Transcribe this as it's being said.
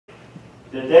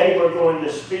Today we're going to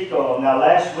speak on, now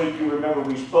last week you remember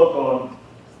we spoke on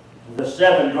the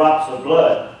 7 drops of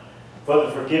blood for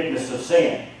the forgiveness of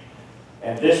sin.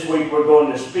 And this week we're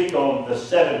going to speak on the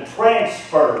 7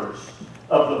 transfers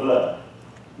of the blood.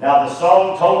 Now the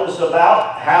song told us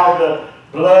about how the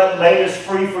blood made us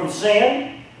free from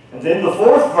sin. And then the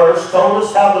 4th verse told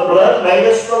us how the blood made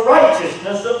us the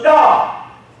righteousness of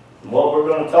God. And what we're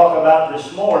going to talk about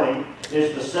this morning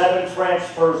is the 7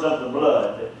 transfers of the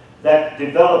blood that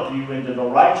develop you into the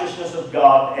righteousness of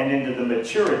God and into the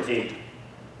maturity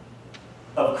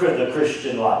of the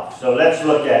Christian life. So let's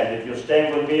look at it. If you'll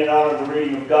stand with me in honor of the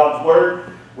reading of God's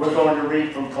Word, we're going to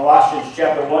read from Colossians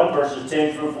chapter 1, verses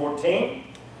 10 through 14.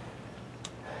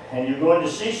 And you're going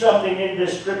to see something in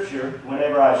this scripture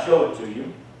whenever I show it to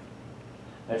you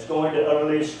that's going to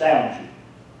utterly astound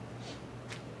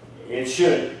you. It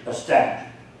should astound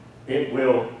you. It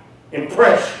will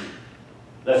impress you.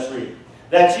 Let's read it.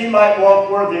 That ye might walk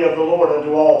worthy of the Lord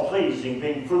unto all pleasing,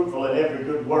 being fruitful in every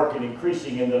good work and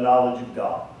increasing in the knowledge of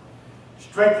God.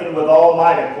 Strengthened with all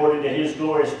might according to his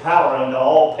glorious power unto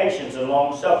all patience and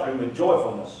long-suffering with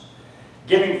joyfulness.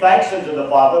 Giving thanks unto the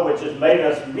Father, which has made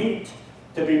us meet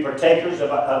to be partakers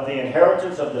of the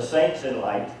inheritance of the saints in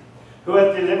light, who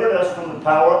hath delivered us from the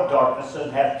power of darkness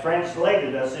and hath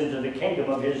translated us into the kingdom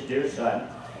of his dear Son,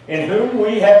 in whom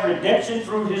we have redemption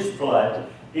through his blood,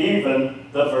 even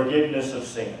the forgiveness of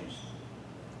sins.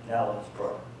 Now let's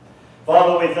pray.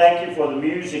 Father, we thank you for the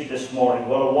music this morning.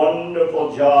 What a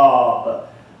wonderful job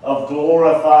of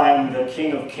glorifying the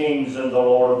King of Kings and the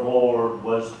Lord of Lords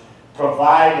was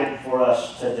provided for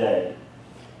us today.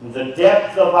 The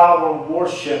depth of our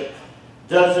worship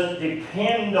doesn't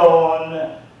depend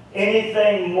on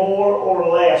anything more or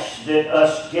less than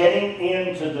us getting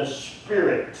into the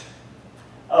spirit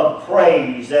of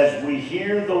praise as we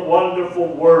hear the wonderful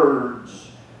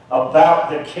words about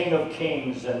the King of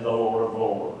Kings and the Lord of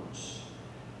Lords.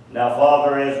 Now,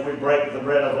 Father, as we break the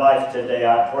bread of life today,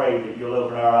 I pray that you'll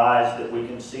open our eyes that we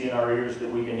can see and our ears that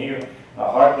we can hear,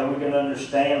 our heart that we can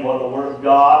understand what the Word of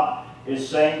God is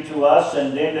saying to us,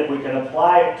 and then that we can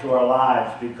apply it to our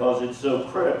lives, because it's so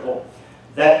critical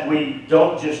that we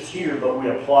don't just hear, but we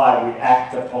apply, we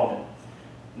act upon it.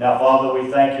 Now, Father,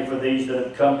 we thank you for these that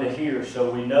have come to hear,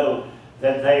 so we know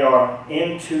that they are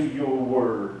into your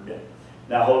word.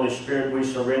 Now, Holy Spirit, we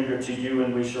surrender to you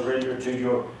and we surrender to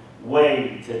your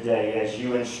way today as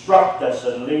you instruct us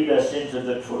and lead us into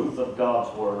the truth of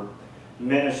God's word.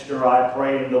 Minister, I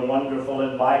pray in the wonderful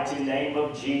and mighty name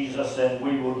of Jesus, and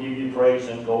we will give you praise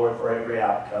and glory for every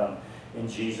outcome. In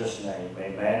Jesus' name,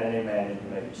 amen and amen, and you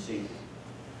may be seated.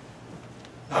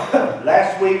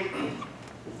 Last week,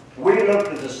 we looked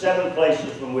at the 7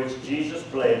 places from which Jesus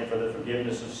bled for the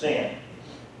forgiveness of sin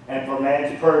and for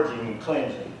man's purging and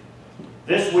cleansing.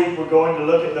 This week we're going to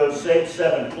look at those same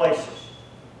 7 places.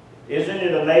 Isn't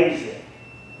it amazing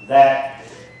that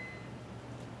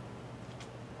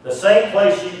the same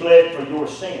place he bled for your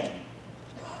sin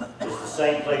is the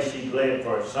same place he bled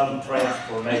for some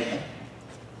transformation,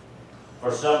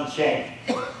 for some change?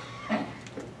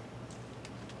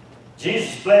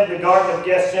 Jesus bled in the Garden of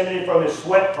Gethsemane from his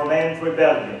sweat for man's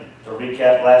rebellion. To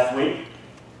recap last week,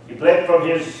 he bled from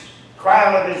his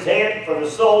crown of his head for the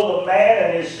soul of man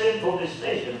and his sinful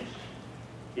decisions.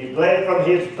 He bled from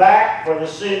his back for the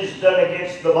sins done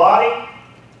against the body.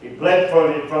 He bled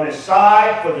from his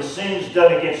side for the sins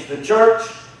done against the church.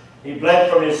 He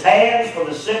bled from his hands for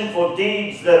the sinful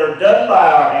deeds that are done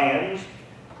by our hands.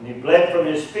 And he bled from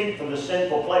his feet for the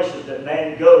sinful places that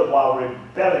man goes while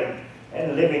rebelling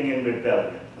and living in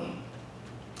rebellion.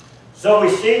 So we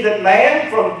see that man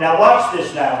from, now watch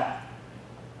this now.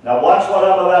 Now watch what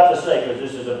I'm about to say, because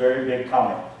this is a very big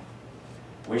comment.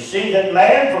 We see that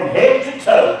man from head to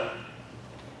toe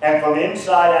and from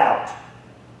inside out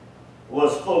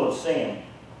was full of sin,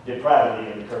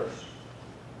 depravity, and curse.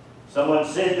 Someone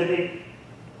said to me,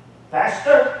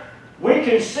 Pastor, we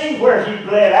can see where he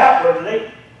bled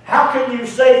outwardly. How can you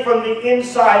say from the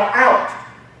inside out?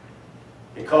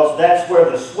 Because that's where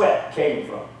the sweat came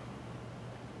from.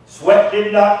 Sweat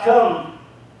did not come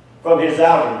from his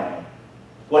outer man,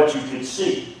 what you could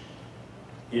see.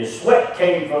 His sweat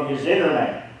came from his inner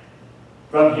man,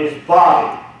 from his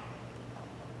body.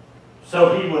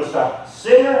 So he was a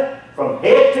sinner from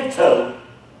head to toe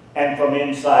and from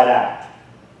inside out.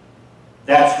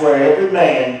 That's where every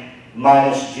man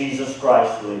minus Jesus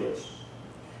Christ lives.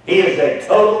 He is a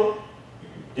total,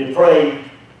 depraved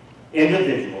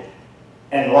individual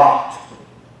and locked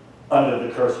under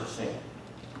the curse of sin.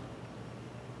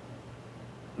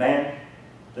 Man,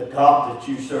 the God that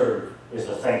you serve is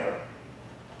a thinker.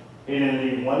 He didn't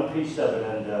leave one piece of it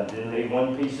undone. Didn't leave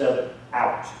one piece of it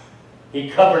out. He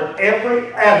covered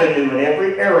every avenue and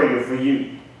every area for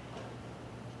you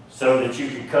so that you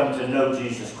could come to know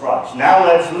Jesus Christ. Now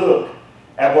let's look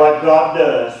at what God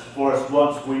does for us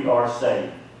once we are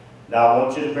saved. Now I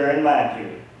want you to bear in mind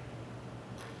here.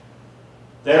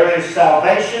 There is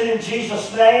salvation in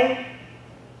Jesus' name,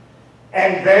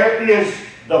 and there is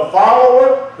the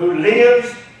follower who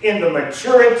lives in the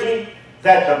maturity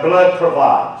that the blood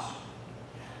provides.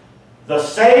 The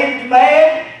saved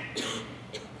man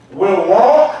will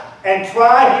walk and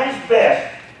try his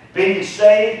best being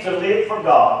saved to live for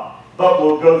God, but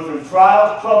will go through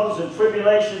trials, troubles, and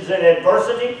tribulations and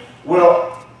adversity,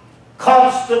 will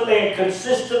constantly and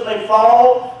consistently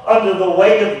fall under the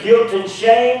weight of guilt and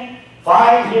shame,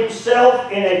 find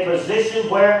himself in a position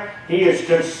where he is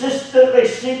consistently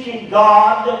seeking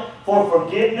God for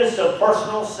forgiveness of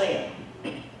personal sin.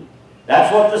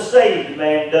 That's what the saved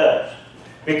man does.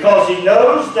 Because he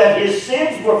knows that his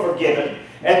sins were forgiven,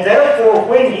 and therefore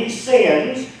when he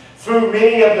sins through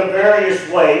many of the various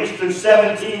ways, through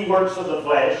 17 works of the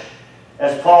flesh,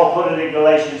 as Paul put it in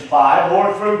Galatians 5,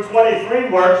 or through 23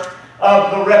 works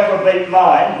of the reprobate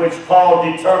mind, which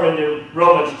Paul determined in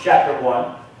Romans chapter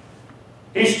 1,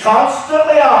 he's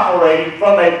constantly operating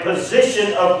from a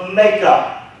position of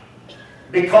makeup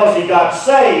because he got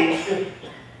saved,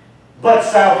 but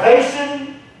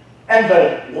salvation and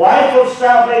the life of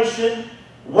salvation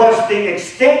was the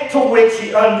extent to which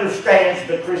he understands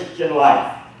the Christian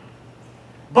life.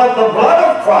 But the blood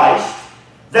of Christ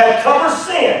that covers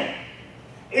sin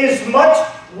is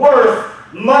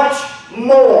worth much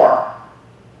more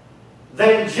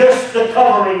than just the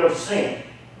covering of sin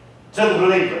to the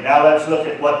believer. Now let's look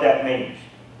at what that means.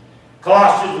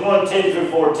 Colossians 1:10 through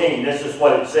 14, this is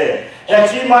what it says.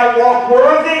 That ye might walk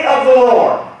worthy of the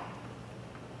Lord.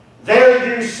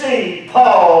 There you see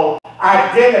Paul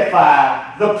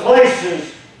identify the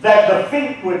places that the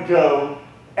feet would go,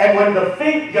 and when the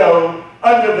feet go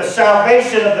under the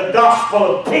salvation of the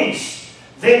gospel of peace,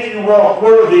 then you walk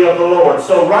worthy of the Lord.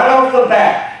 So right off the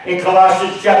bat, in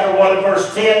Colossians chapter 1 and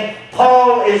verse 10,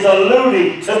 Paul is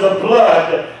alluding to the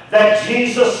blood that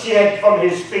Jesus shed from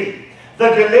his feet. The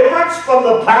deliverance from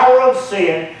the power of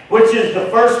sin, which is the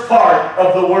first part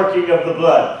of the working of the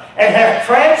blood, and have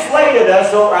translated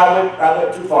us, or I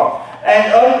went too far,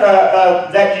 and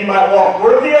that ye might walk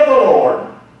worthy of the Lord,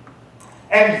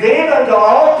 and then unto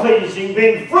all pleasing,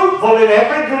 being fruitful in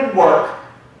every good work.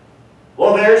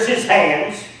 Well, there's his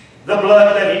hands, the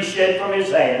blood that he shed from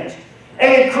his hands,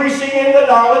 and increasing in the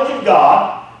knowledge of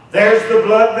God. There's the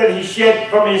blood that he shed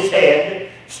from his head.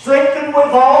 Strengthened with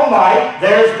all might.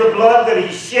 There's the blood that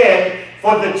he shed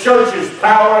for the church's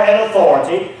power and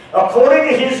authority, according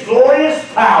to his glorious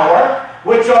power,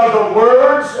 which are the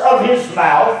words of his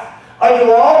mouth,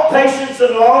 unto all patience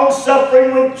and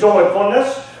long-suffering with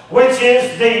joyfulness, which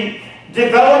is the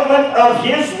development of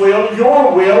his will,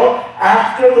 your will,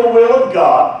 after the will of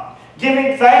God,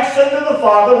 giving thanks unto the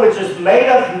Father, which has made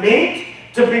us meet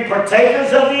to be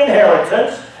partakers of the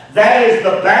inheritance. That is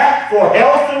the back for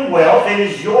health and wealth. It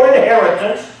is your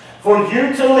inheritance for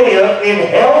you to live in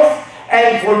health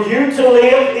and for you to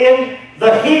live in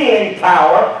the healing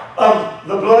power of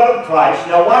the blood of Christ.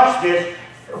 Now watch this.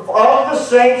 Of the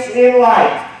saints in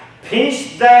light,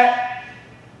 peace that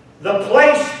the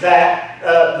place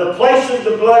of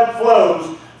the blood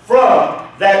flows from,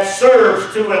 that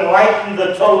serves to enlighten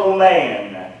the total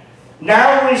man.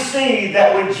 Now we see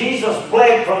that when Jesus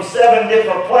bled from 7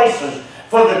 different places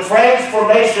for the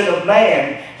transformation of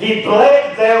man, he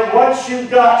bled there once you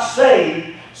got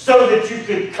saved so that you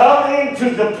could come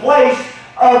into the place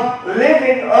of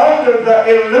living under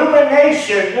the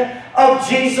illumination of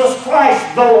Jesus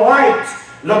Christ, the light.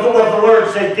 Look at what the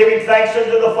Word says, giving thanks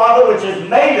unto the Father which has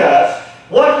made us.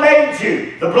 What made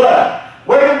you? The blood.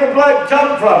 Where did the blood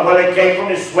come from? Well, it came from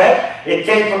his sweat, it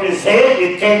came from his head,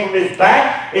 it came from his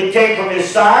back, it came from his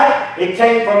side, it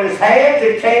came from his hands,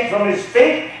 it came from his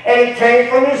feet, and it came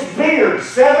from his beard.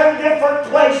 7 different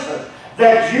places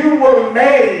that you were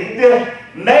made.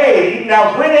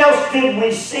 Now, when else did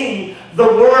we see the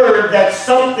word that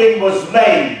something was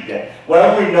made?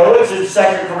 Well, we know it's in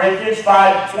 2 Corinthians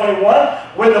 5:21,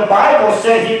 when the Bible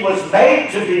said he was made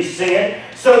to be sin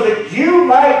so that you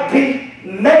might be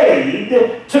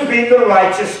made to be the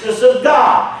righteousness of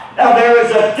God. Now, there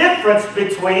is a difference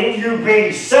between you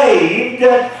being saved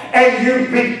and you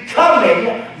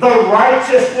becoming the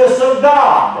righteousness of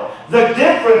God. The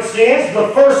difference is the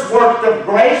first work of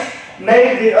grace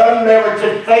made the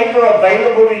unmerited favor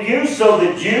available to you so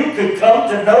that you could come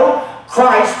to know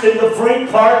Christ and the free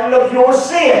pardon of your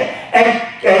sin,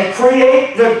 and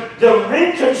create the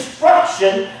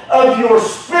reconstruction of your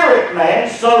spirit man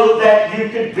so that you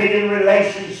could be in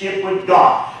relationship with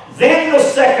God. Then the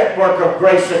second work of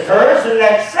grace occurs, and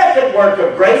that second work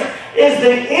of grace is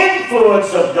the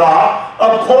influence of God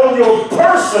upon your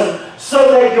person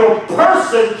so that your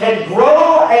person can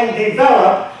grow and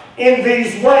develop in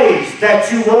these ways,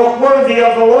 that you walk worthy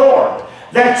of the Lord,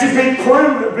 that you be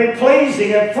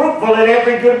pleasing and fruitful in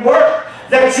every good work,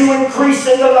 that you increase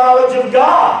in the knowledge of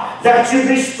God, that you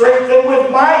be strengthened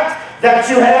with might, that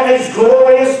you have His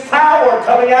glorious power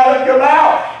coming out of your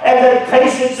mouth, and that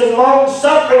patience and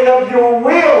long-suffering of your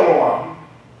will,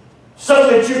 so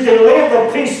that you can live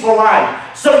a peaceful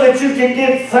life, so that you can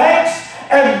give thanks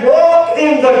and walk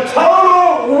in the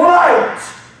total light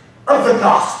of the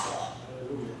gospel.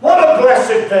 What a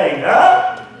blessed thing,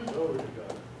 huh?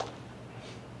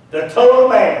 The total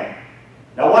man.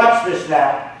 Now watch this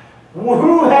now.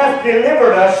 Who hath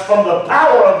delivered us from the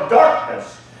power of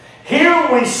darkness? Here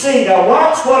we see, now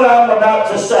watch what I'm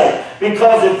about to say,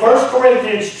 because in 1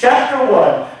 Corinthians chapter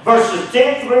 1, verses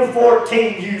 10 through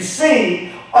 14, you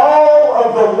see all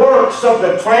of the works of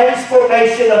the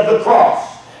transformation of the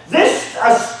cross. This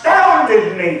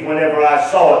astounded me whenever I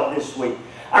saw it this week.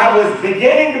 I was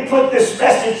beginning to put this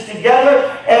message together,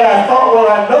 and I thought, well,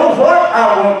 I know what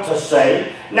I want to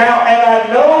say now, and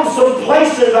I know some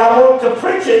places I want to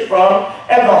preach it from,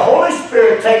 and the Holy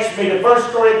Spirit takes me to 1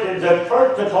 Corinthians,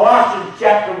 to Colossians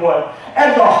chapter 1,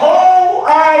 and the whole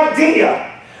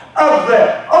idea of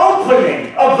the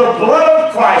opening of the blood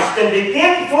of Christ and the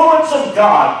influence of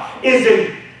God is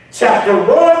in chapter 1,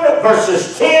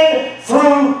 verses 10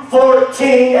 through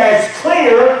 14, as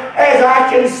clear as I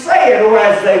can say it, or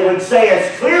as they would say,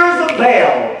 as clear as a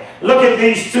bell. Look at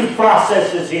these two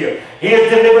processes here. He has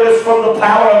delivered us from the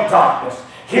power of darkness.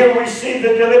 Here we see the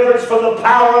deliverance from the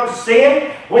power of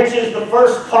sin, which is the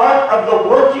first part of the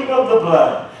working of the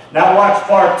blood. Now watch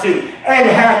part 2. And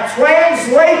hath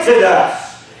translated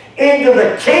us into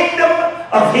the kingdom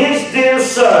of His dear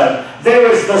Son.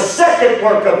 There is the second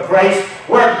work of grace,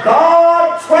 where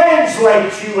God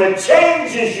translates you and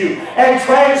changes you and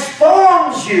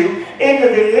transforms you into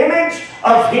the image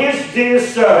of His dear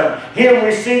Son. Here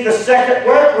we see the second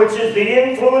work, which is the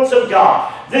influence of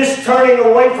God. This turning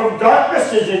away from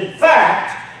darkness is in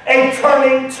fact a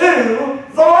turning to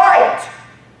the light.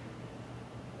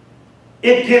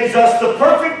 It gives us the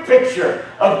perfect picture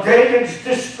of David's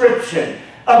description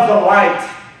of the light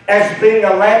as being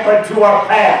a lamp unto our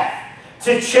path,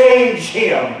 to change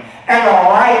him, and a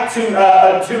light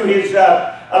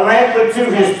a lamp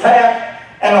unto his path,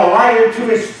 and a light unto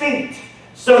his feet,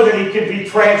 so that he could be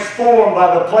transformed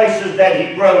by the places that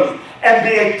he grows and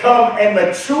become a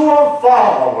mature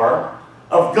follower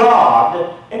of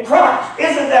God in Christ.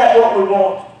 Isn't that what we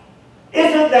want?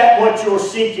 Isn't that what you're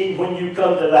seeking when you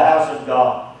come to the house of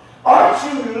God? Aren't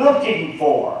you looking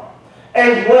for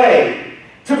a way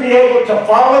to be able to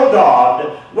follow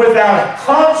God without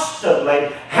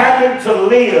constantly having to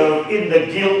live in the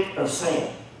guilt of sin?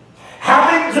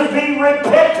 Having to be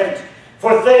repentant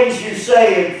for things you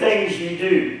say and things you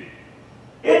do.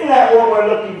 Isn't that what we're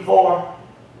looking for?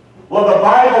 Well, the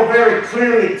Bible very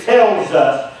clearly tells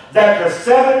us that the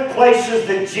 7 places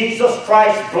that Jesus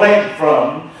Christ bled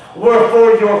from were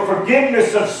for your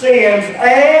forgiveness of sins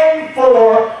and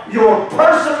for your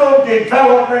personal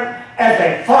development as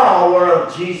a follower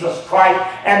of Jesus Christ.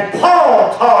 And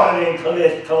Paul taught it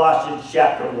in Colossians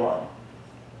chapter 1.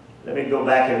 Let me go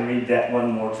back and read that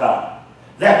one more time.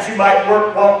 That you might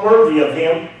walk worthy of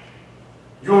Him.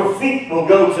 Your feet will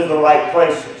go to the right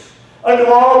places. Unto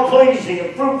all pleasing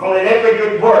and fruitful in every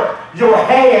good work. Your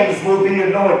hands will be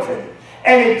anointed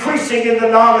and increasing in the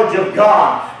knowledge of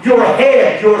God. Your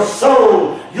head, your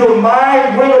soul, your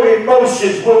mind, will, and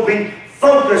emotions will be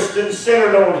focused and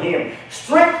centered on Him,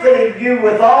 strengthening you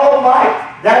with all might.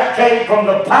 That came from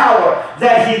the power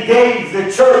that He gave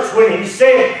the church when He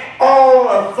said, all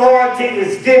authority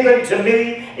is given to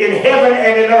me in heaven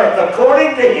and in earth,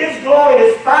 according to His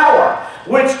glorious power,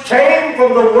 which came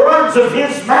from the words of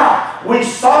His mouth. We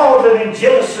saw that in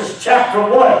Genesis chapter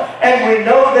 1, and we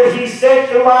know that He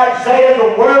said to Isaiah,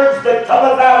 the words that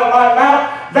cometh out of my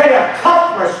mouth, they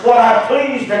accomplish what I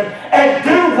pleased and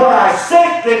do what I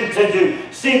sent them to do.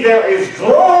 See, there is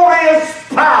glorious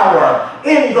power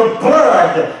in the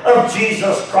blood of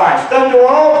Jesus Christ, unto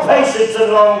all patience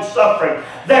and long suffering,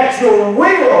 that your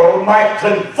will might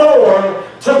conform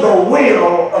to the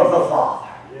will of the Father.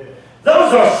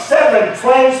 Those are 7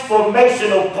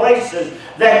 transformational places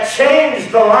that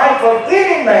change the life of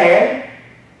any man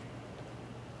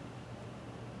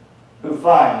who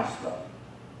finds them.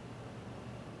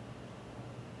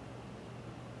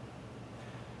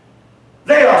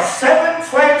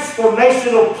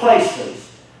 transformational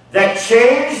places that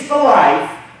change the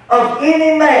life of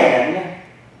any man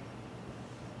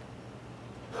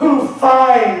who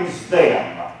finds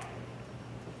them.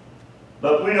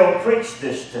 But we don't preach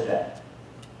this today.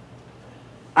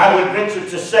 I would venture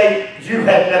to say you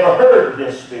have never heard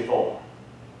this before.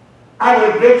 I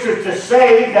would venture to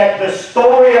say that the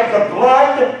story of the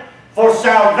blood for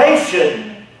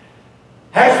salvation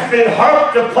has been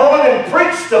harped upon and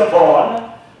preached upon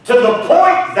to the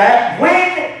point that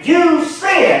when you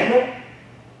sin,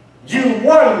 you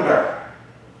wonder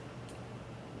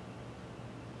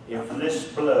if this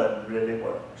blood really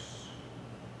works.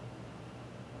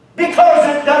 Because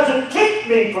it doesn't keep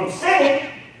me from sinning.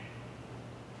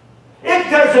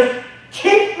 It doesn't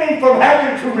keep me from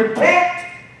having to repent.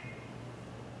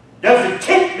 It doesn't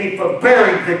keep me from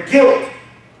bearing the guilt.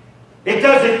 It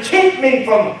doesn't keep me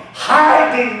from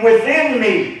hiding within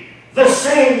me the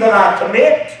sin that I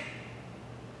commit.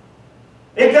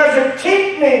 It doesn't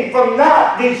keep me from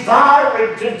not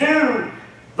desiring to do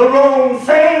the wrong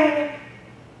thing.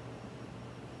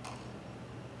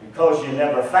 Because you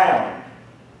never found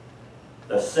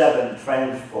the 7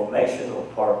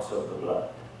 transformational parts of the blood.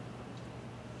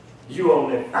 You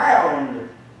only found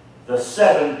the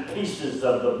 7 pieces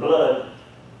of the blood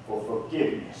for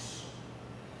forgiveness.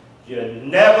 You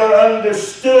never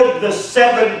understood the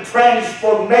 7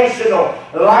 transformational,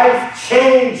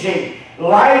 life-changing,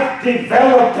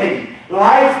 life-developing,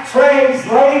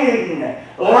 life-translating,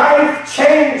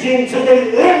 life-changing to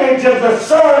the image of the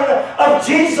Son of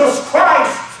Jesus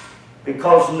Christ,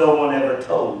 because no one ever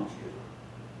told you.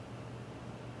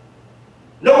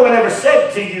 No one ever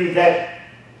said to you that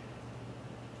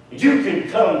you can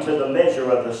come to the measure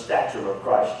of the stature of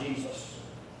Christ Jesus.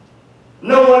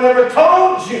 No one ever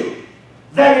told you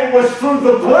that it was through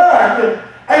the blood,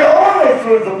 and only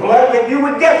through the blood, that you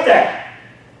would get that.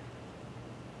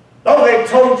 Oh, they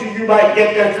told you you might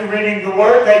get there through reading the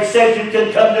Word. They said you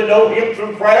can come to know Him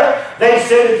through prayer. They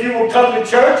said if you will come to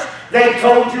church. They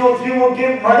told you if you will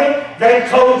give money. They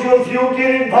told you if you will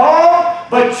get involved.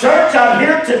 But church, I'm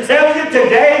here to tell you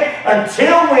today,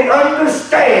 until we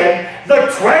understand the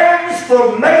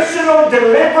transformational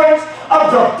deliverance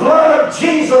of the blood of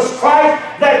Jesus Christ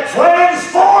that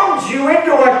transforms you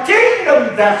into a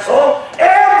kingdom vessel,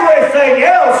 everything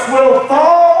else will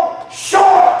fall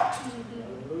short.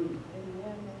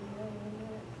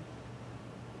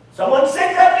 Someone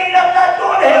said that means I'm not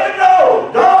going to heaven. No.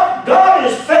 God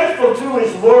is faithful to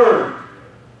His Word.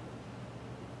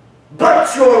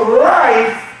 But your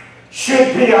life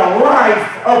should be a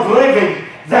life of living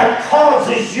that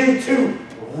causes you to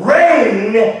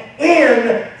reign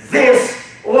in this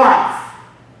life.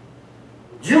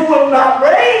 You will not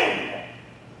reign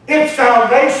if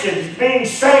salvation, being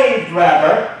saved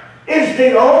rather, is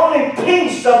the only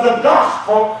piece of the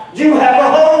gospel you have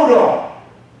a hold on.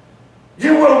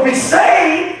 You will be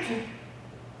saved,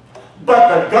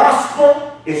 but the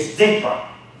gospel is deeper.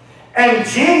 And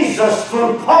Jesus,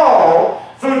 through Paul,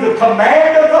 through the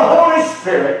command of the Holy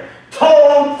Spirit,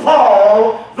 told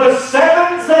Paul the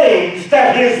 7 things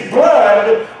that His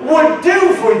blood would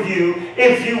do for you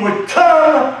if you would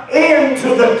come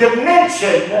into the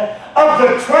dimension of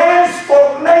the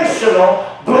transformational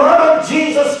blood of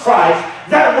Jesus Christ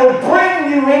that will bring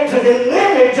you into the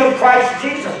image of Christ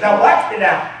Jesus. Now watch me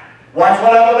now. Watch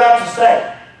what I'm about to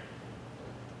say.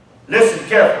 Listen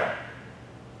carefully.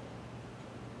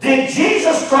 Did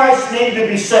Jesus Christ need to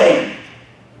be saved?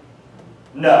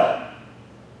 No.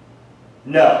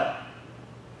 No.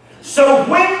 So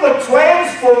when the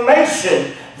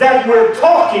transformation that we're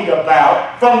talking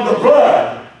about from the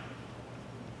blood,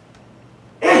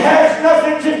 it has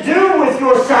nothing to do with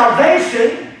your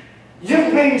salvation,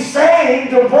 you being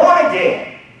saved or born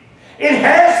again. It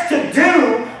has to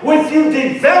do with you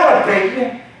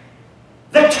developing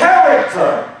the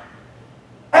character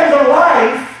and the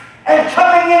life and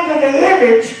coming into the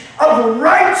image of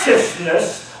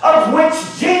righteousness of which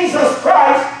Jesus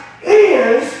Christ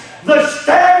is the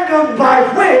standard by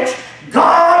which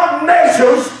God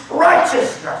measures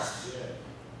righteousness.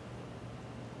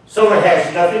 So it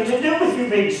has nothing to do with you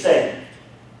being saved.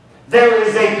 There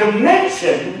is a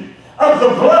dimension of the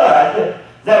blood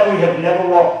that we have never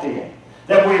walked in,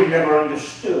 that we have never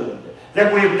understood,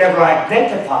 that we have never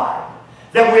identified,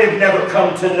 that we have never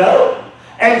come to know.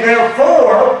 And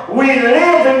therefore, we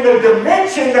live in the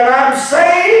dimension that I'm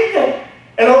saved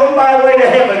and on my way to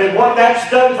heaven. And what that's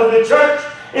done for the church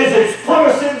is it's put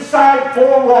us inside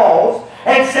 4 walls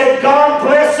and said, God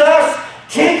bless us,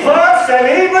 keep us, and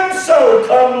even so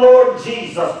come Lord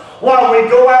Jesus. While we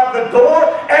go out the door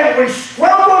and we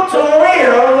struggle to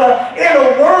live in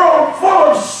a world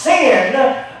full of sin,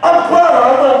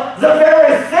 above the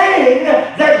very thing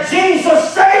that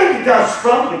Jesus saved us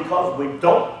from because we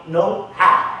don't know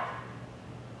how.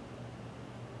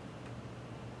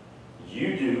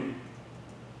 You do.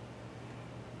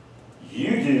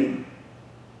 You do.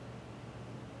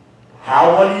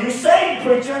 How will you say,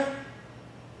 preacher?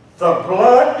 The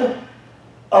blood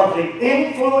of the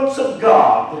influence of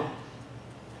God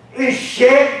is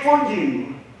shed for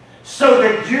you so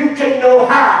that you can know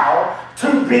how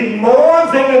to be more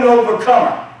than an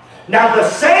overcomer. Now, the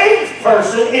saved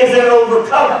person is an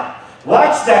overcomer.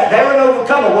 Watch that. They're an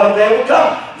overcomer. What have they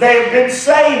overcome? They have been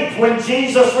saved. When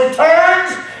Jesus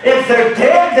returns, if they're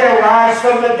dead, they'll rise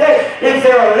from the dead. If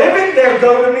they're living, they'll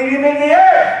go to meet him in the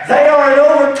air. They are an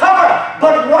overcomer.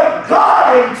 But what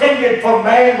God intended for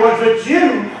man was that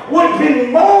you would be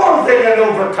more than an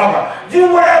overcomer.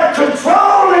 You would have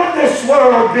control in this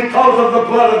world because of the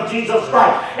blood of Jesus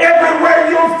Christ. Everywhere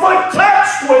your foot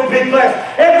touched would be blessed.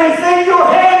 Everything your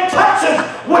hand touches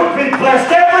would be blessed.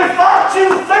 Every thought you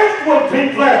think would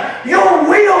be blessed. Your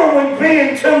will would be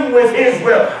in tune with his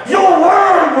will. Your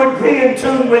word would be in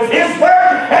tune with his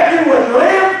word, and you would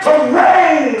live to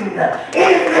reign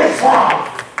in this life.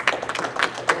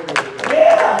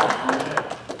 Yeah.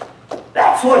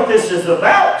 That's what this is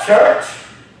about, church.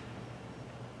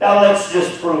 Now let's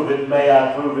just prove it. May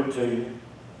I prove it to you?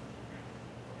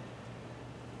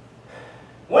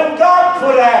 When God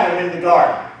put Adam in the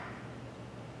garden,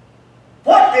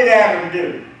 what did Adam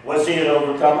do? Was he an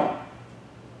overcomer?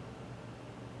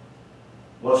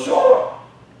 Well, sure.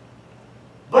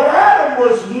 But Adam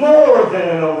was more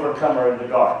than an overcomer in the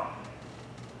garden.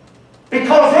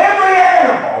 Because every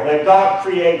animal that God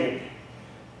created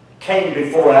came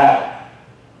before Adam.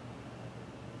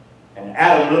 And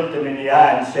Adam looked him in the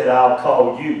eye and said, I'll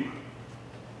call you.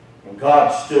 And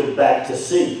God stood back to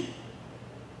see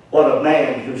what a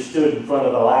man who stood in front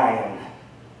of a lion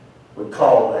would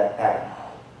call that animal.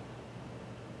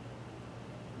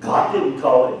 God didn't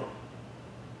call it.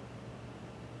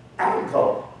 Adam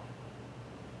called it.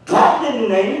 God didn't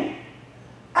name it.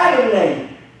 Adam named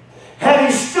it. And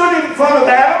he stood in front of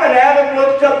Adam, and Adam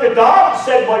looked up to God and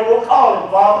said, what do you call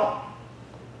him, Father?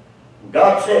 And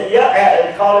God said, yeah,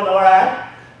 Adam called him a lion.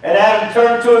 And Adam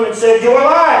turned to him and said, you're a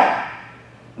lion.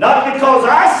 Not because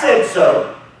I said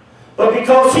so, but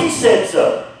because he said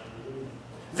so.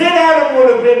 Then Adam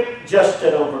would have been just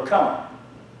an overcomer.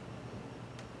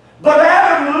 But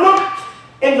Adam looked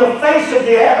in the face of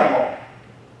the animal,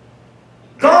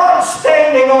 God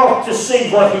standing off to see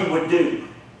what he would do,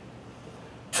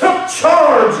 took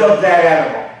charge of that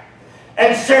animal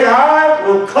and said, I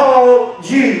will call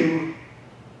you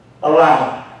a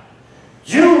lion.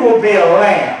 You will be a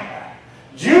lamb.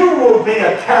 You will be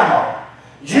a camel.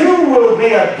 You will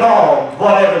be a dog,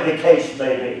 whatever the case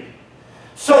may be.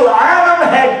 So Adam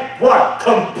had what?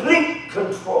 Complete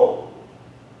control.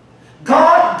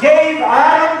 God gave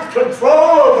Adam control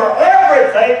over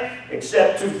everything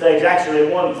except two things.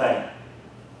 Actually, one thing.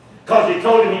 Because he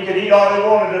told him he could eat all he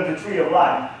wanted of the tree of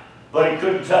life, but he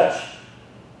couldn't touch.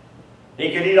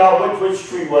 He could eat all, which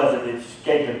tree was it? It's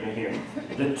escaping me here.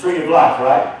 The tree of life,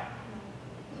 right?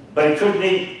 But he couldn't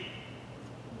eat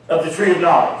of the tree of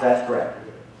knowledge. That's correct.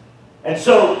 And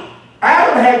so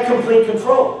Adam had complete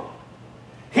control.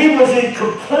 He was in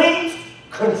complete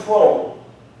control.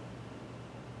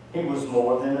 He was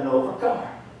more than an overcomer.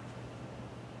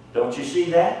 Don't you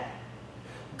see that?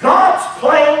 God's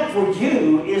plan for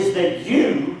you is that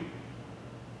you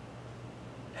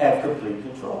have complete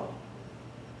control.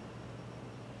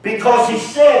 Because he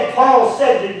said, Paul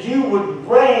said that you would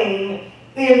reign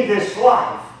in this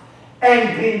life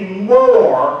and be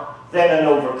more than an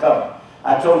overcomer.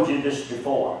 I told you this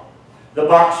before. The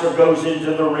boxer goes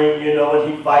into the ring, you know,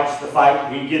 and he fights the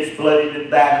fight. He gets bloodied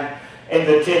and battered. In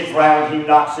the 10th round, he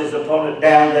knocks his opponent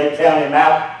down. They count him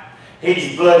out.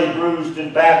 He's bloody, bruised,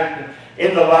 and battered.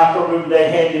 In the locker room,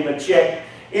 they hand him a check.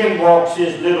 In walks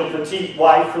his little petite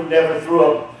wife who never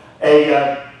threw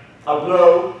a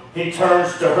blow. He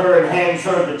turns to her and hands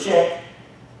her the check.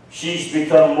 She's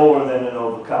become more than an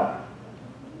overcomer.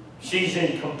 She's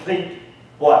in complete,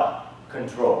 what?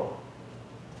 Control.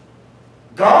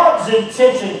 God's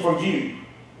intention for you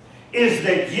is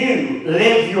that you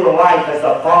live your life as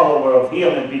a follower of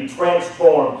him and be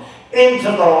transformed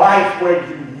into the life where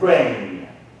you reign.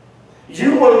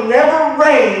 You will never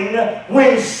reign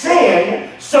when sin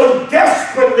so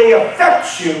desperately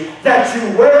affects you that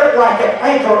you wear it like an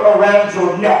anchor around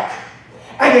your neck.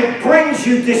 And it brings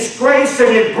you disgrace, and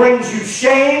it brings you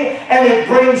shame, and it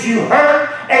brings you hurt,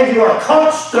 and you are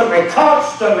constantly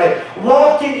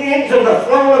walking into the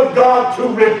throne of God to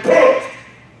repent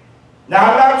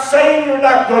Now, I'm not saying you're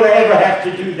not going to ever have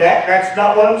to do that. That's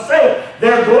not what I'm saying.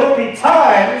 There are going to be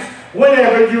times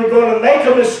whenever you're going to make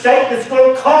a mistake that's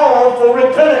going to call for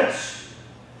repentance.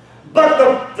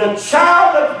 But the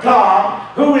child of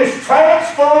God who is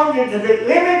transformed into the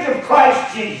image of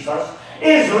Christ Jesus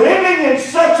is living in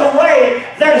such a way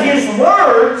that his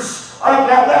words are...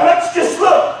 Now let's just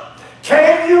look.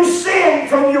 Can you sin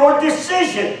from your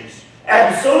decisions?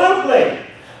 Absolutely.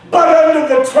 But under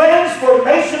the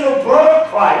transformational blood of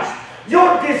Christ,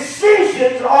 your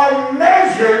decisions are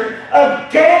measured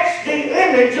against the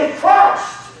image of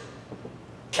Christ.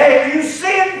 Can you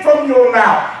sin from your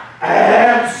mouth?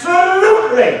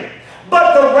 Absolutely.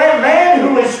 But the man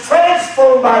who is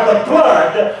transformed by the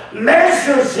blood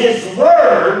measures his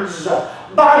words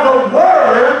by the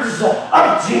words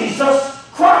of Jesus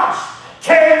Christ.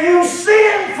 Can you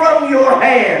sin from your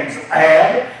hands?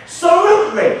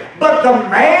 Absolutely. But the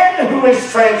man who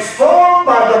is transformed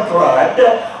by the blood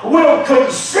will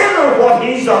consider what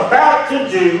he's about to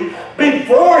do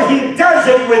before he does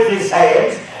it with his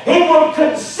hands. He will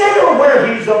consider where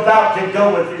he's about to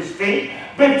go with his feet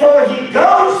before he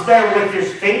goes there with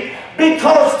his feet,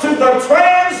 because to the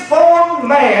transformed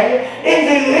man in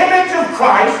the image of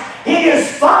Christ, he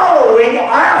is following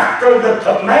after the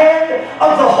command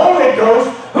of the Holy Ghost,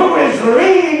 who is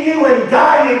leading you and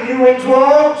guiding you into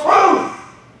all truth.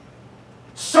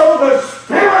 So the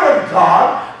Spirit of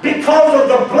God, because of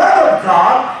the blood of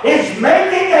God, is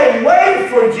making a way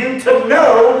for you to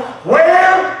know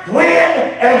where,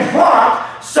 when, and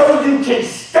what, so you can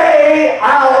stay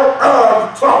out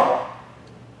of trouble.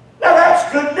 Now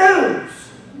that's good news.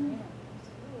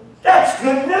 That's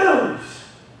good news.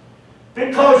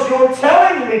 Because you're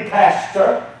telling me,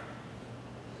 Pastor,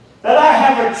 that I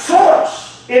have a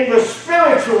choice in the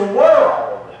spiritual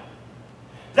world.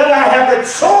 That I have a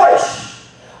choice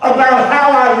about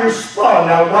how I respond.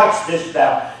 Now watch this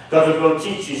now, because I'm going to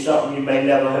teach you something you may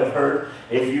never have heard.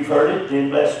 If you've heard it, then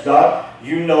bless God,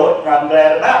 you know it, and I'm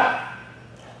glad about it.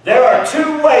 There are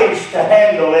two ways to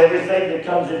handle everything that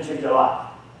comes into your life.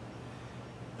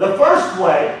 The first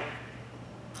way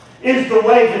is the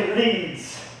way that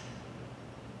leads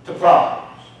to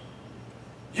problems.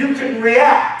 You can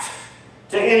react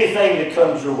to anything that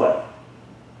comes your way.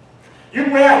 You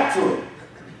can react to it.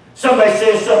 Somebody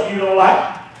says something you don't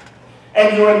like,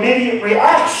 and your immediate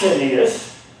reaction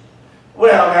is,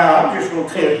 well, now I'm just going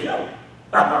to tell you.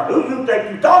 Who do you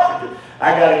think you're talking to?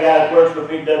 I got a guy that works with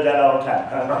me who does that all the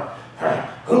time.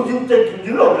 Who do you think?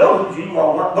 You don't know who you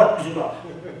are. What you are.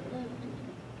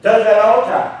 Does that all the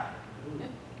time.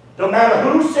 No matter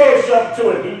who says something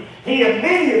to him, he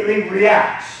immediately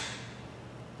reacts.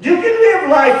 You can live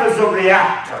life as a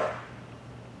reactor.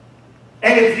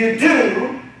 And if you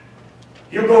do,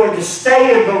 you're going to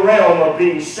stay in the realm of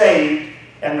being saved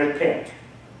and repent.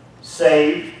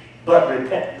 Saved, but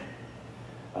repent.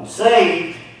 I'm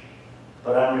saved,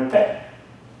 but I'm repentant.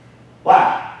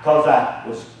 Why? Because I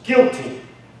was guilty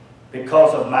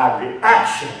because of my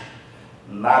reaction.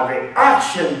 My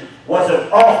reaction was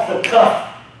an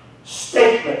off-the-cuff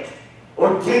statement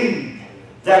or deed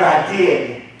that I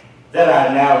did that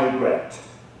I now regret.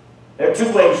 There are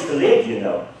two ways to live, you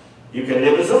know. You can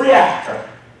live as a reactor.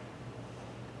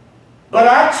 But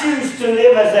I choose to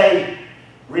live as a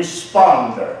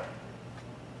responder.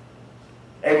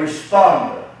 A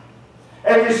responder.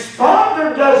 A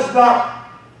responder does not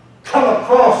come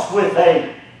across with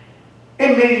an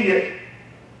immediate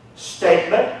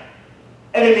statement,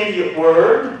 an immediate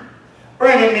word, or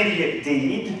an immediate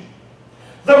deed.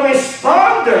 The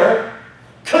responder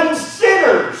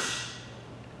considers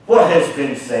what has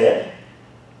been said,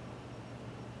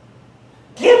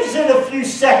 gives it a few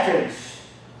seconds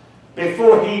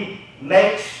before he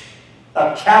makes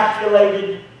a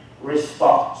calculated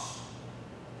response.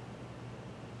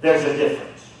 There's a difference.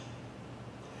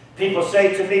 People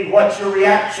say to me, what's your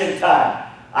reaction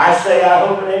time? I say, I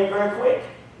hope it ain't very quick.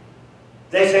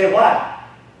 They say, why?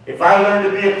 If I learn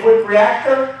to be a quick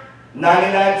reactor,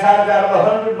 99 times out of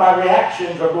 100, my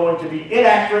reactions are going to be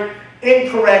inaccurate,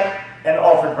 incorrect, and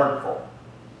often hurtful.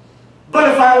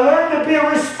 But if I learn to be a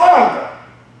responder,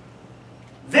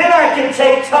 then I can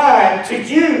take time to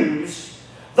use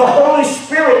the Holy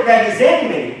Spirit that is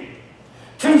in me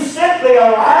to simply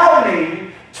allow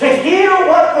me to hear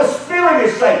what the Spirit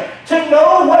is saying, to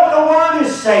know what the Word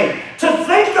is saying, to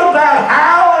think about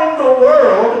how in the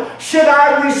world should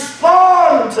I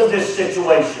respond to this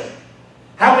situation.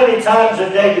 How many times a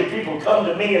day do people come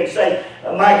to me and say,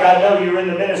 Mike, I know you're in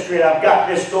the ministry and I've got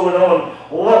this going on.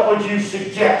 What would you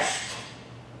suggest?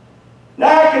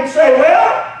 Now I can say,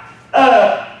 well,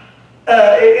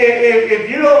 if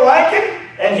you don't like it,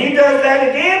 and he does that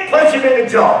again, punch him in the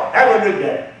jaw. Have a good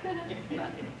day.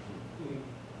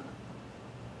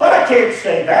 But I can't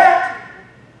say that.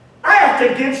 I have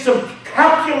to give some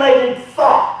calculated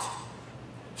thought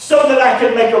so that I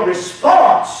can make a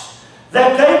response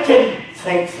that they can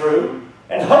think through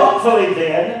and hopefully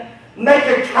then make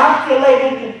a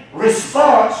calculated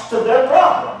response to their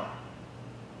problem.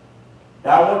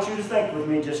 Now I want you to think with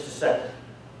me just a second.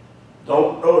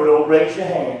 Don't raise your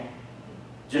hand.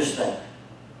 Just think.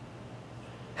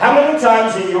 How many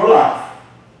times in your life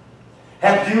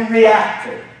have you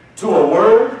reacted to a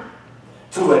word,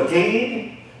 to a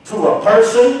deed, to a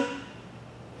person,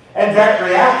 and that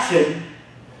reaction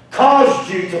caused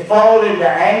you to fall into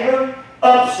anger,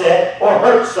 upset, or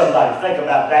hurt somebody? Think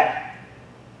about that.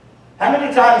 How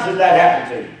many times has that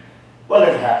happened to you? Well,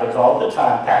 it happens all the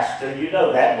time, Pastor. You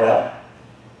know that well.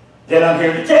 Then I'm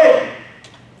here to tell you.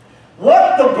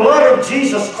 What the blood of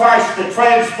Jesus Christ that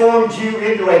transforms you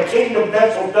into a kingdom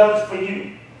vessel does for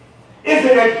you is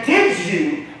that it gives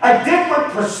you a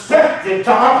different perspective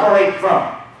to operate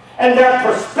from. And that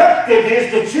perspective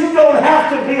is that you don't have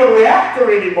to be a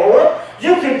reactor anymore.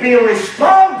 You can be a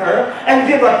responder and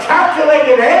give a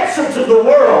calculated answer to the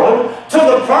world, to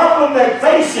the problem that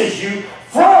faces you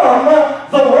from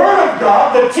the Word of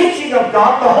God, the teaching of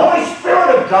God, the Holy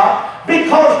Spirit of God,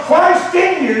 because Christ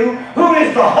in you, who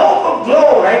is the hope of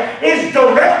glory, is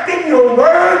directing your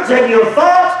words and your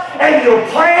thoughts and your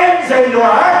plans and your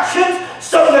actions,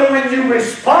 so that when you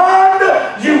respond,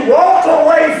 you walk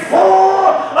away full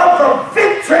of the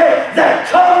victory that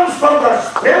comes from the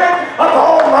Spirit of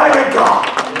Almighty God.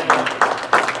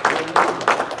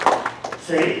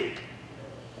 See?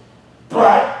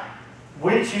 But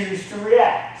we choose to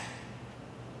react.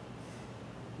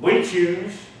 We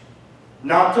choose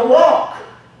not to walk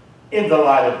in the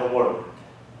light of the Word.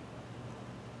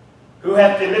 Who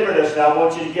have delivered us, now I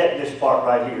want you to get this part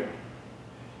right here,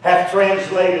 hath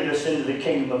translated us into the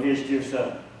kingdom of His dear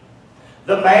Son.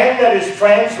 The man that is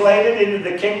translated into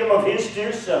the kingdom of His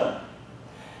dear Son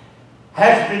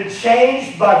has been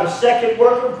changed by the second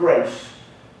work of grace,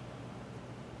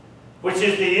 which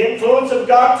is the influence of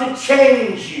God to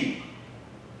change you.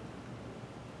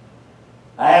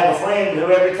 I have a friend who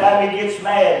every time he gets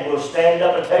mad will stand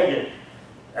up and tell you,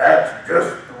 that's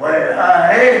just the way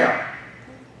I am.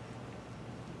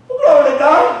 Well, glory to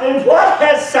God. Then what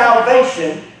has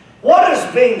salvation, what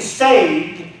is being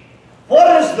saved, what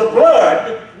has the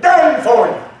blood done for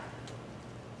you?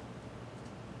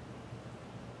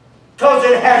 Because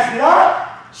it has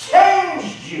not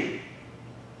changed you.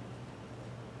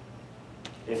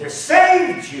 It has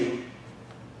saved you,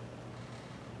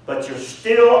 but you're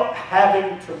still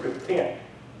having to repent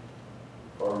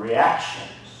for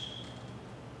reactions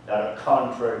that are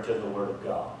contrary to the Word of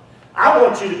God. I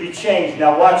want you to be changed.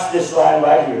 Now watch this line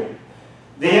right here.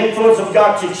 The influence of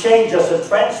God to change us and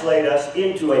translate us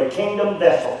into a kingdom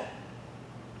vessel.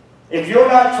 If you're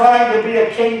not trying to be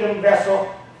a kingdom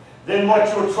vessel, then what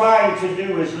you're trying to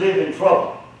do is live in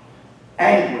trouble,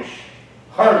 anguish,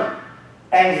 hurt,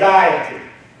 anxiety.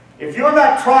 If you're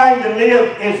not trying to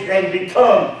live and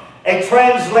become a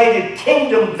translated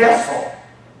kingdom vessel,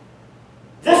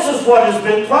 this is what has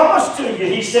been promised to you.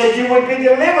 He said you would be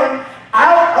delivered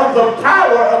out of the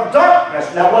power of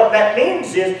darkness. Now what that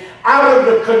means is out of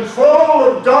the control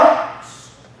of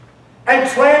darkness and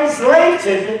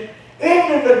translated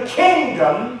into the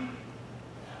kingdom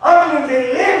under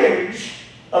the image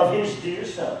of His dear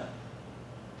Son.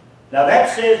 Now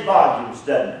that says volumes,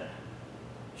 doesn't it?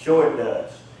 Sure it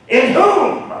does. In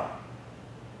whom,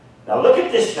 now look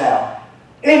at this now,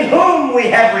 in whom we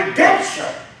have redemption.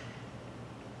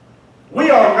 We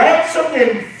are ransomed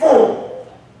in full.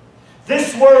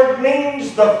 This word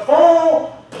means the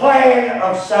full plan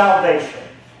of salvation.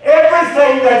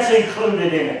 Everything that's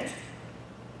included in it.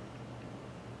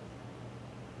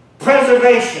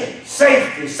 Preservation,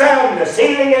 safety, soundness,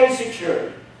 healing, and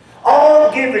security.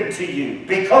 All given to you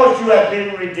because you have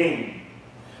been redeemed.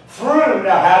 Through,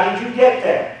 now how did you get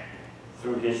there?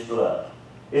 Through His blood.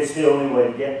 It's the only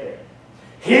way to get there.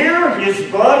 Here, His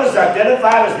blood is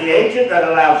identified as the agent that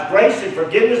allows grace and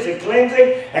forgiveness and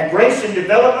cleansing and grace and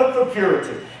development for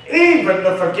purity. Even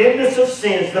the forgiveness of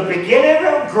sins, the beginning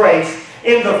of grace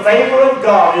in the favor of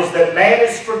God is that man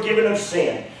is forgiven of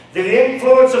sin. The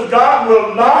influence of God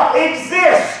will not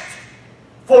exist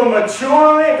for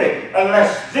mature living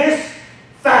unless this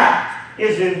fact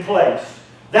is in place.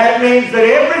 That means that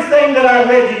everything that I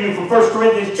read to you from 1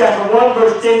 Corinthians chapter 1,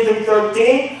 verse 10 through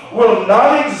 13 will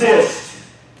not exist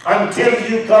until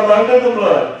you come under the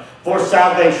blood for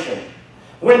salvation.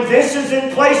 When this is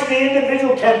in place, the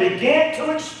individual can begin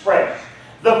to express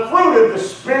the fruit of the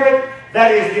Spirit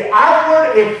that is the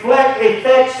outward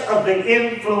effects of the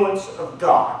influence of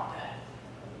God.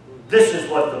 This is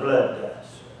what the blood does.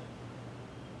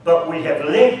 But we have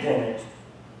lived in it,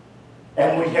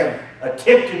 and we have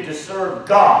attempted to serve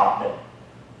God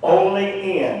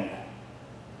only in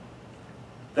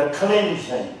the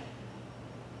cleansing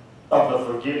of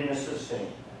the forgiveness of sin.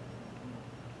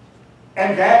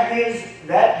 And that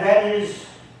is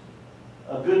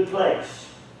a good place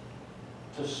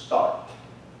to start.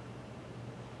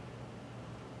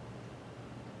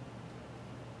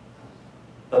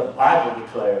 But the Bible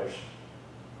declares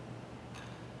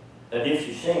that if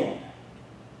you sin,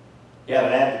 you have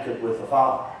an advocate with the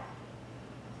Father.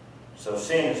 So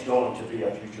sin is going to be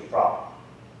a future problem.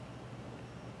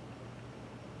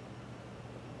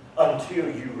 Until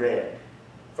you read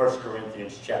 1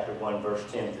 Corinthians chapter 1, verse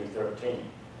 10 through 13.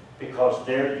 Because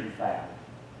there you found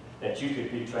that you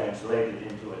could be translated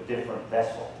into a different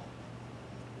vessel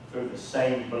through the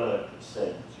same blood that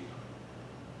saves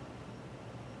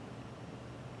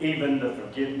you. Even the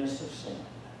forgiveness of sin.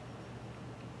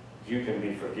 You can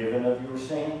be forgiven of your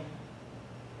sin,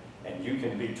 and you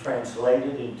can be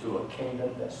translated into a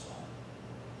kingdom vessel.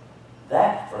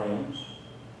 That, friends,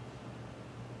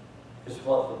 is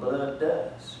what the blood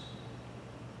does.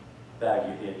 Bow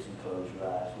your heads and close your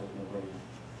eyes with me, please.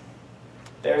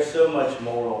 There's so much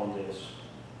more on this.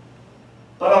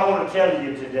 But I want to tell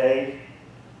you today,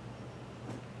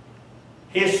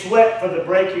 His sweat for the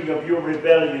breaking of your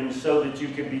rebellion so that you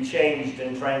can be changed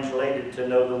and translated to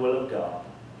know the will of God.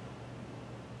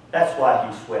 That's why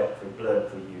He sweat for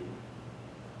blood for you.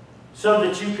 So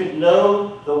that you could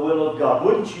know the will of God.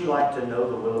 Wouldn't you like to know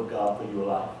the will of God for your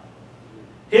life?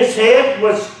 His head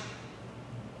was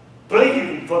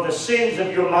bleeding for the sins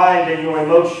of your mind and your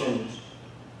emotions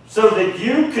so that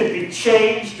you could be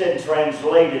changed and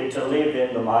translated to live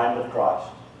in the mind of Christ.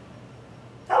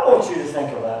 I want you to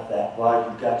think about that while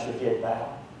you've got your head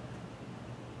bowed.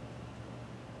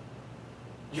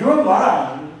 Your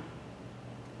mind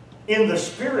in the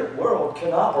spirit world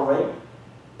can operate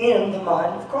in the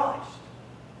mind of Christ.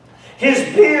 His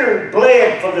beard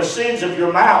bled for the sins of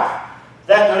your mouth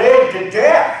that led to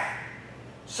death,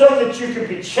 so that you could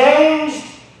be changed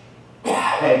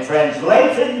and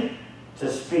translated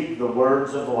to speak the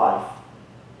words of life.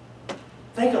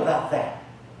 Think about that.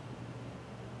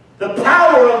 The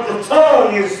power of the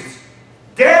tongue is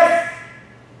death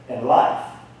and life.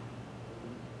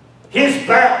 His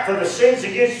back for the sins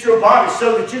against your body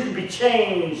so that you can be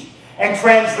changed and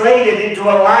translated into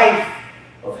a life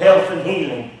of health and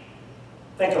healing.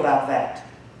 Think about that.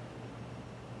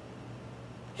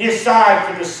 His side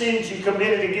for the sins you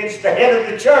committed against the head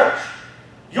of the church.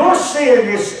 Your sin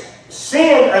is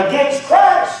sin against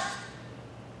Christ.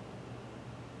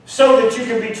 So that you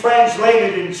can be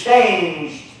translated and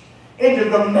changed into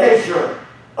the measure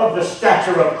of the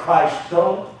stature of Christ.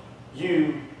 Don't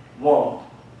you want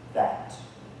that?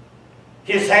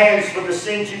 His hands for the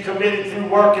sins you committed through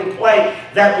work and play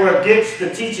that were against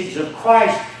the teachings of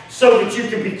Christ, so that you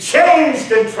can be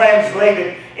changed and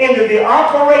translated into the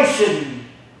operation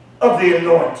of the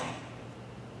anointing.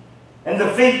 And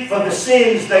the feet for the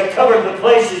sins that covered the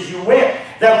places you went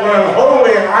that were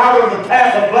unholy and out of the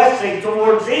path of blessing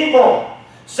towards evil,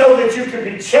 so that you could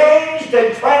be changed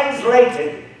and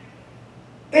translated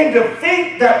into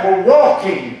feet that were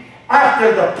walking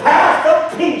after the path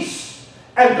of peace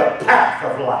and the path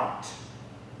of light.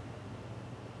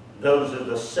 Those are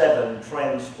the 7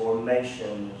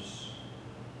 transformations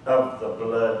of the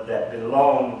blood that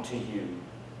belong to you,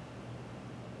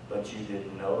 but you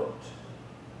didn't know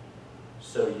it,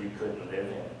 so you couldn't live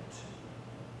in it.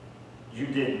 You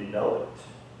didn't know it,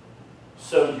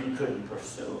 so you couldn't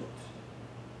pursue it.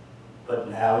 But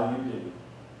now you do.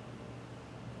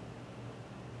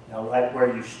 Now, right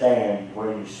where you stand,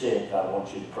 where you sit, I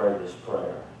want you to pray this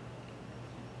prayer.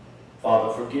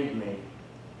 Father, forgive me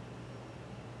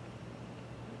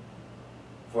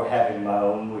for having my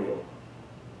own will.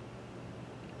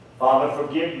 Father,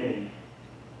 forgive me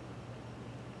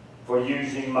for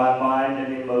using my mind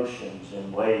and emotions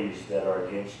in ways that are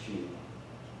against you.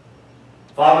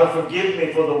 Father, forgive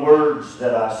me for the words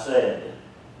that I said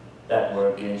that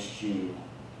were against you,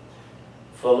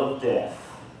 full of death.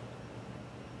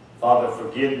 Father,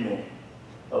 forgive me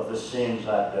of the sins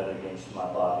I've done against my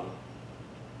body.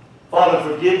 Father,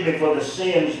 forgive me for the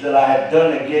sins that I have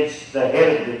done against the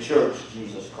head of the church,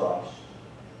 Jesus Christ.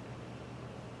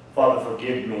 Father,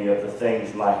 forgive me of the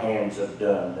things my hands have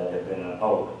done that have been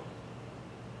unholy.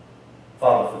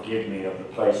 Father, forgive me of the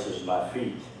places my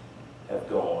feet have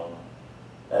gone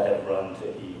that have run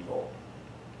to evil.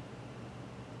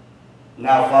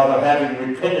 Now, Father, having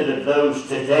repented of those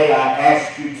today, I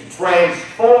ask you to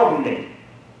transform me.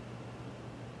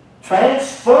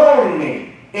 Transform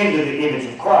me into the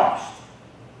image of Christ.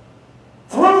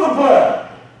 Through the blood,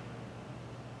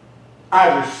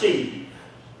 I receive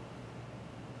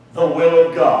the will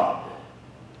of God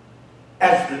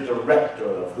as the director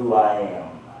of who I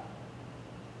am.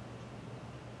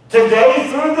 Today,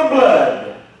 through the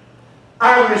blood,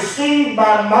 I receive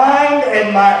my mind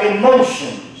and my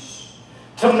emotions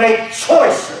to make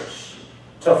choices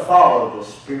to follow the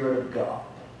Spirit of God.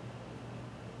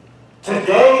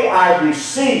 Today, I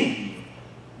receive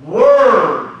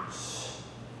words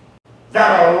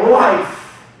that are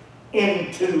life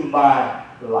into my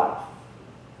life.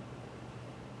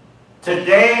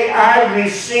 Today, I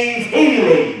receive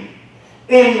healing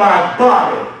in my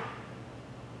body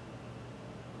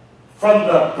from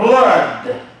the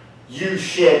blood you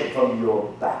shed from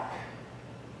your back.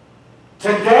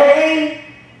 Today,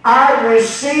 I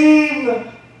receive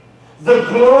the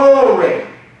glory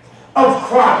of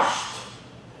Christ,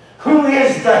 who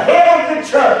is the head of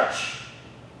the church,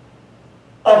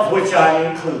 of which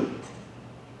I include.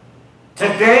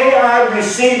 Today, I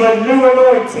receive a new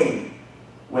anointing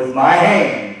with my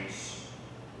hands,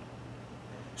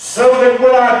 so that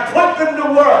when I put them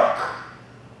to work,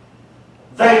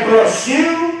 they bless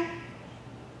you,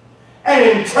 and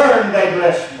in turn they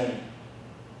bless me.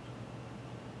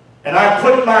 And I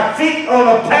put my feet on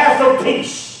a path of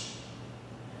peace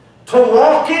to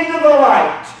walk into the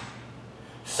light,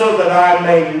 so that I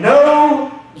may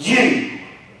know you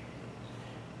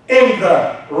in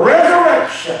the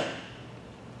resurrection,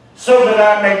 so that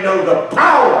I may know the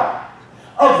power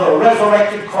of the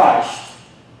resurrected Christ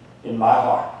in my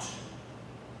heart.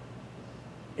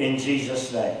 In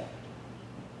Jesus' name.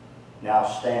 Now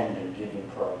stand and give him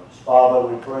praise. Father,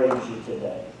 we praise you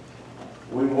today.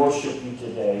 We worship you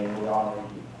today and we honor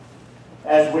you.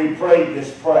 As we prayed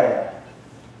this prayer,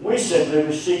 we simply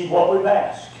receive what we've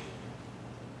asked.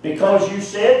 Because you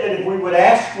said that if we would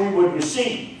ask, we would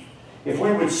receive. If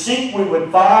we would seek, we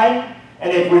would find.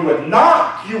 And if we would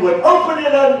knock, you would open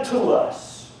it unto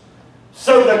us.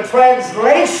 So the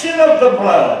translation of the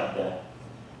blood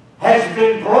has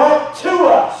been brought to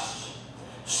us,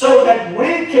 so that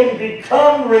we can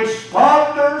become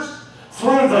responders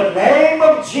through the name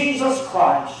of Jesus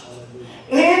Christ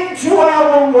into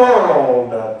our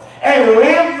world and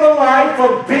live the life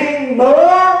of being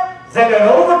more than an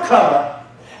overcomer,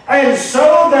 and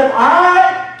so that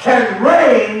I can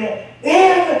reign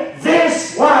in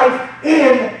this life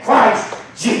in Christ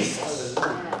Jesus.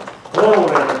 Glory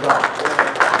to God.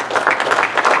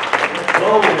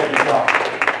 Glory to God.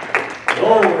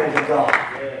 Glory to God.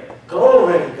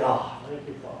 Glory to God.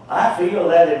 I feel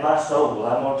that in my soul.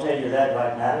 I'm going to tell you that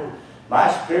right now.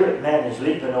 My spirit man is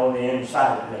leaping on the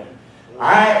inside of me.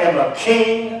 I am a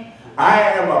king. I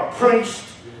am a priest.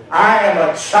 I am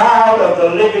a child of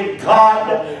the living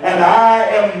God. And I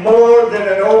am more than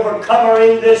an overcomer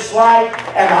in this life.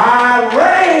 And I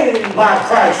reign by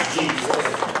Christ Jesus.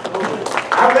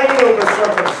 I reign over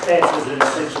circumstances and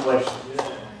situations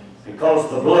because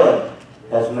the blood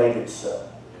has made it so.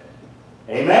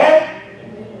 Amen?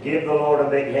 Give the Lord a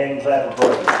big hand clap of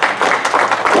praise.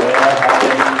 Yeah,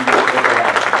 hallelujah.